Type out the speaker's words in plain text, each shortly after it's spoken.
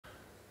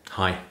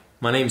Hi,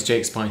 my name's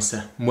Jake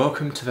Spicer and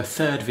welcome to the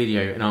third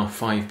video in our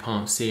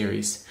 5-part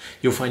series.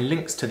 You'll find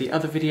links to the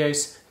other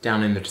videos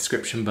down in the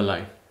description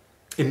below.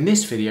 In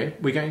this video,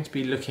 we're going to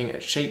be looking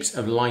at shapes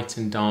of light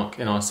and dark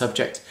in our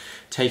subject,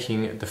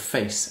 taking the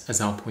face as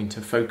our point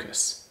of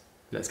focus.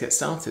 Let's get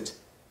started.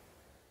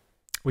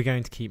 We're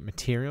going to keep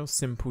materials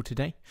simple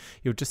today.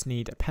 You'll just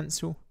need a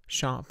pencil,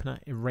 sharpener,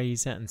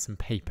 eraser and some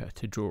paper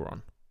to draw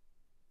on.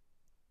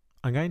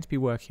 I'm going to be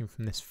working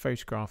from this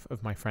photograph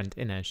of my friend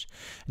Inej,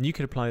 and you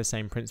could apply the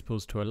same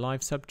principles to a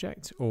live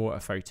subject or a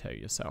photo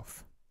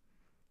yourself.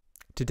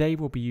 Today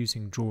we'll be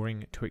using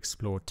drawing to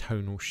explore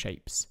tonal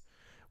shapes.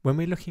 When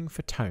we're looking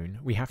for tone,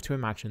 we have to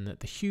imagine that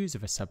the hues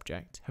of a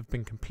subject have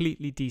been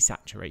completely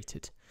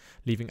desaturated,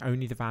 leaving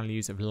only the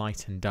values of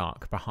light and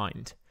dark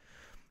behind.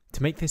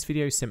 To make this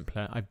video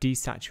simpler, I've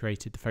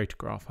desaturated the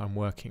photograph I'm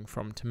working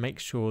from to make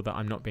sure that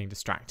I'm not being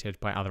distracted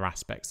by other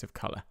aspects of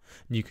colour,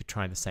 and you could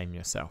try the same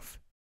yourself.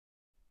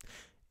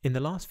 In the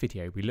last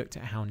video, we looked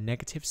at how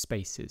negative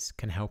spaces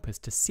can help us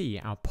to see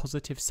our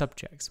positive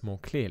subjects more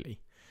clearly.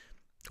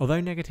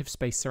 Although negative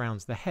space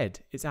surrounds the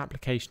head, its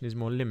application is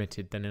more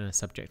limited than in a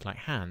subject like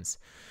hands,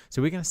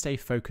 so we're going to stay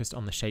focused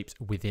on the shapes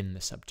within the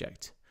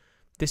subject.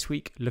 This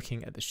week,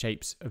 looking at the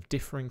shapes of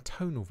differing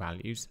tonal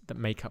values that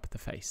make up the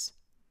face.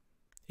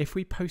 If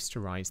we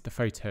posterise the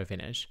photo of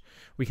Inej,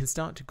 we can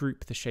start to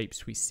group the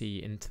shapes we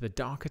see into the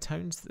darker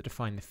tones that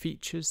define the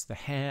features, the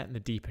hair and the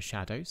deeper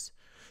shadows,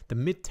 the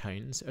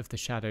mid-tones of the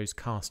shadows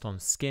cast on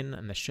skin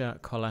and the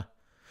shirt collar,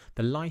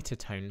 the lighter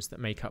tones that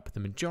make up the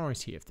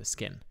majority of the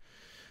skin,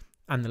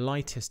 and the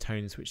lightest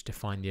tones which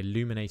define the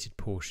illuminated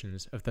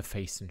portions of the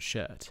face and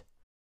shirt.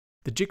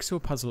 The jigsaw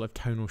puzzle of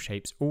tonal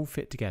shapes all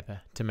fit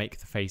together to make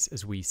the face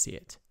as we see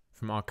it,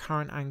 from our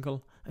current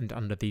angle and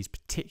under these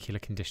particular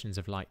conditions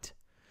of light.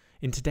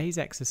 In today's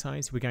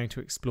exercise, we're going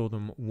to explore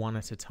them one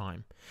at a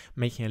time,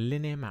 making a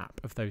linear map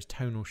of those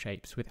tonal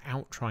shapes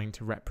without trying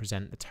to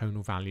represent the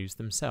tonal values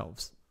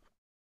themselves.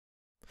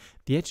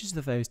 The edges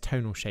of those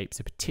tonal shapes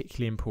are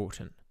particularly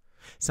important.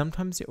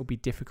 Sometimes it will be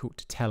difficult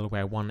to tell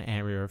where one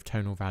area of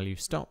tonal value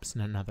stops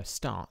and another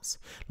starts,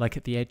 like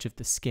at the edge of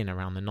the skin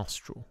around the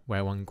nostril,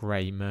 where one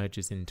grey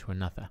merges into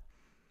another.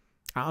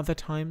 At other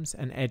times,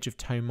 an edge of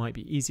tone might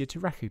be easier to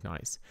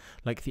recognise,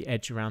 like the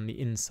edge around the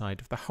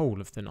inside of the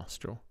hole of the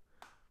nostril.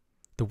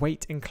 The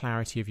weight and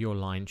clarity of your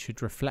line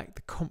should reflect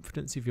the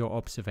confidence of your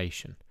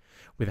observation,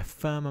 with a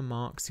firmer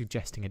mark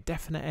suggesting a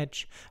definite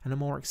edge and a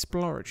more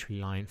exploratory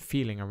line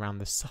feeling around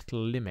the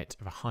subtle limit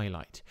of a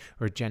highlight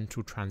or a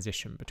gentle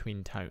transition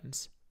between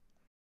tones.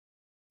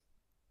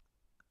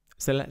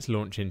 So let's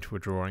launch into a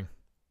drawing.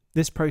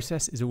 This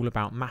process is all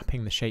about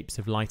mapping the shapes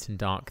of light and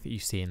dark that you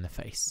see in the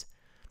face.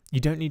 You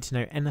don't need to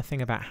know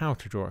anything about how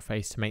to draw a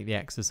face to make the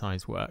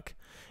exercise work.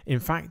 In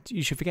fact,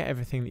 you should forget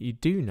everything that you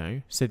do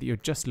know so that you're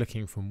just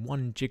looking from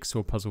one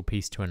jigsaw puzzle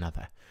piece to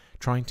another,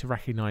 trying to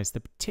recognise the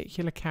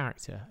particular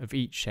character of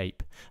each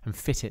shape and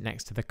fit it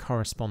next to the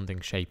corresponding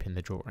shape in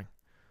the drawing.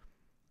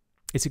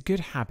 It's a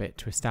good habit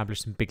to establish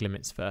some big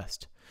limits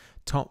first.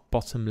 Top,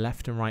 bottom,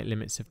 left and right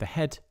limits of the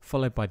head,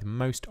 followed by the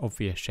most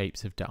obvious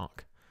shapes of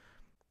dark.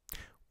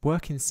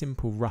 Work in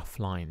simple rough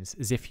lines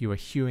as if you were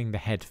hewing the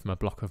head from a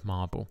block of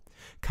marble,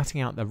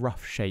 cutting out the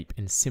rough shape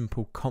in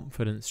simple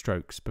confident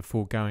strokes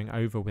before going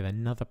over with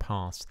another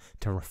pass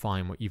to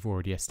refine what you've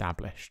already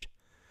established.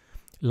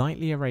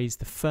 Lightly erase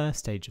the first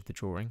stage of the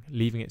drawing,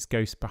 leaving its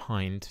ghost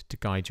behind to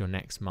guide your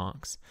next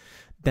marks.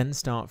 Then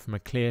start from a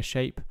clear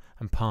shape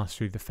and pass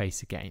through the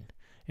face again,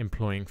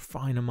 employing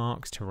finer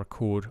marks to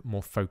record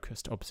more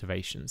focused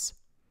observations.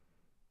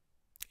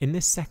 In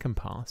this second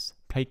pass,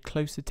 pay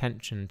close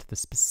attention to the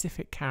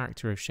specific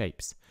character of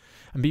shapes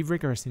and be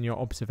rigorous in your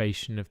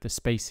observation of the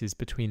spaces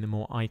between the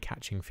more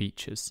eye-catching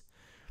features.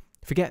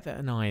 Forget that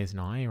an eye is an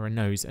eye or a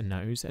nose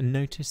and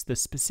notice the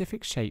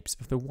specific shapes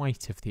of the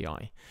white of the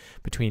eye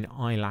between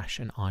eyelash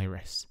and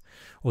iris,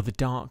 or the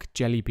dark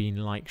jelly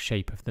bean-like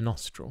shape of the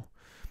nostril,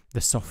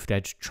 the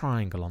soft-edged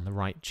triangle on the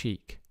right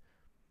cheek.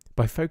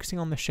 By focusing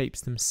on the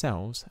shapes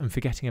themselves and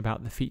forgetting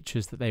about the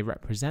features that they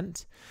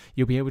represent,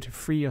 you'll be able to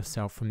free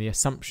yourself from the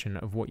assumption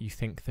of what you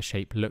think the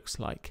shape looks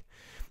like,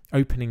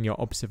 opening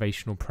your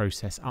observational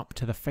process up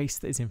to the face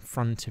that is in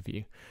front of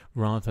you,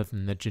 rather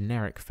than the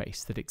generic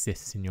face that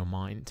exists in your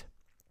mind.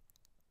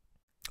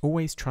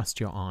 Always trust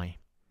your eye.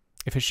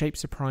 If a shape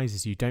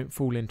surprises you, don't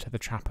fall into the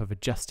trap of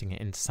adjusting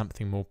it into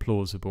something more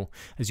plausible,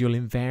 as you'll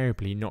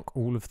invariably knock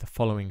all of the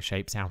following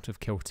shapes out of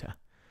kilter.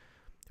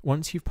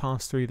 Once you've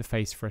passed through the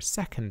face for a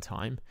second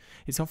time,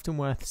 it's often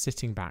worth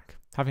sitting back,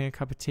 having a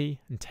cup of tea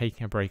and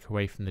taking a break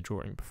away from the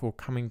drawing before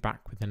coming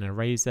back with an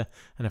eraser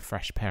and a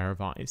fresh pair of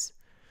eyes.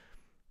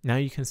 Now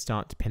you can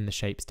start to pin the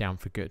shapes down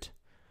for good.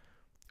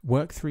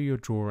 Work through your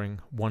drawing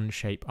one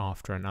shape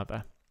after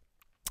another,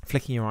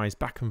 flicking your eyes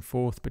back and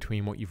forth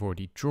between what you've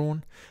already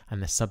drawn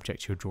and the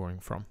subject you're drawing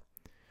from.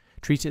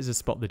 Treat it as a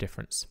spot the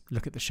difference.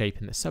 Look at the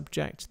shape in the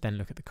subject, then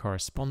look at the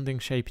corresponding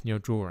shape in your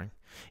drawing.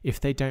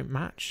 If they don't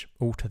match,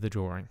 alter the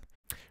drawing.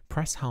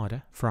 Press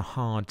harder for a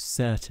hard,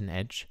 certain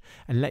edge,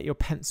 and let your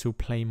pencil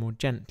play more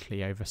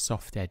gently over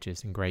soft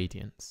edges and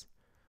gradients.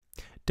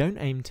 Don't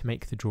aim to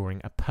make the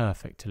drawing a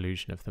perfect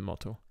illusion of the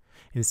model.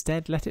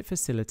 Instead, let it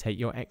facilitate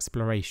your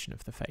exploration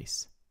of the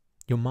face.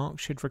 Your mark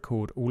should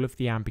record all of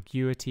the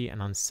ambiguity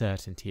and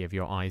uncertainty of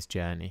your eye's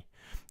journey,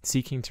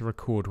 seeking to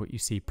record what you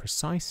see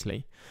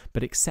precisely,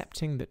 but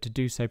accepting that to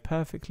do so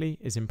perfectly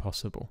is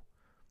impossible.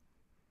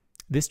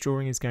 This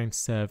drawing is going to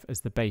serve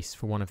as the base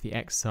for one of the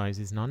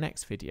exercises in our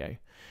next video,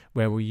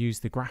 where we'll use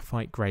the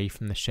graphite grey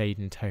from the Shade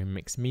and Tone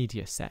mixed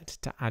media set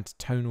to add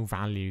tonal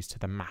values to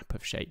the map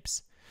of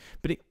shapes.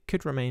 But it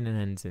could remain an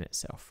end in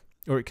itself,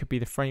 or it could be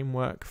the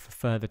framework for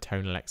further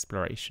tonal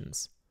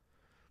explorations.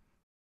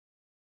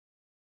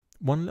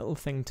 One little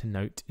thing to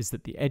note is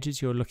that the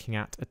edges you're looking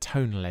at are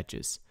tonal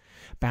edges,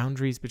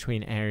 boundaries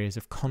between areas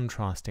of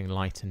contrasting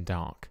light and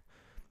dark.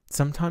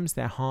 Sometimes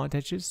they're hard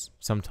edges,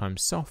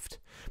 sometimes soft,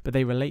 but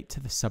they relate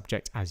to the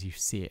subject as you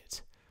see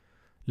it.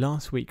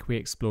 Last week we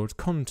explored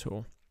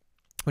contour,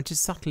 which is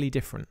subtly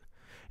different.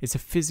 It's a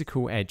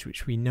physical edge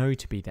which we know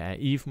to be there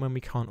even when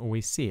we can't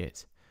always see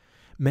it.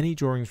 Many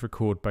drawings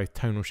record both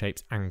tonal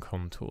shapes and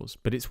contours,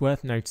 but it's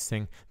worth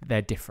noticing that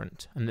they're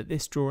different and that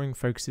this drawing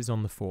focuses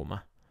on the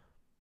former.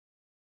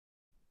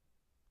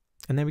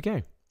 And there we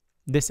go.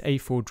 This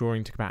A4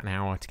 drawing took about an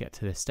hour to get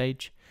to this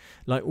stage.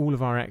 Like all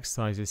of our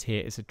exercises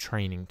here, it's a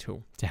training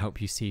tool to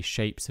help you see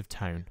shapes of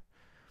tone.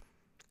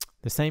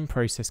 The same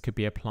process could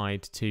be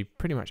applied to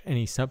pretty much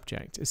any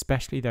subject,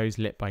 especially those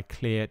lit by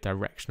clear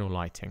directional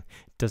lighting.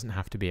 It doesn't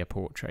have to be a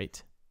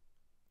portrait.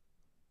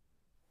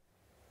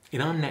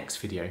 In our next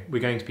video,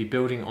 we're going to be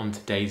building on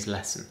today's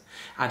lesson,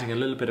 adding a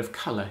little bit of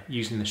colour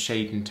using the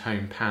Shade and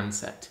Tone pan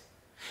set.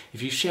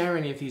 If you share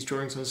any of these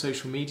drawings on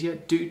social media,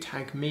 do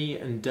tag me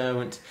and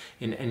Derwent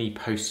in any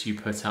posts you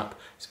put up.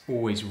 It's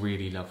always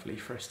really lovely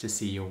for us to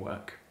see your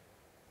work.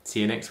 See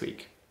you next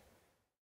week.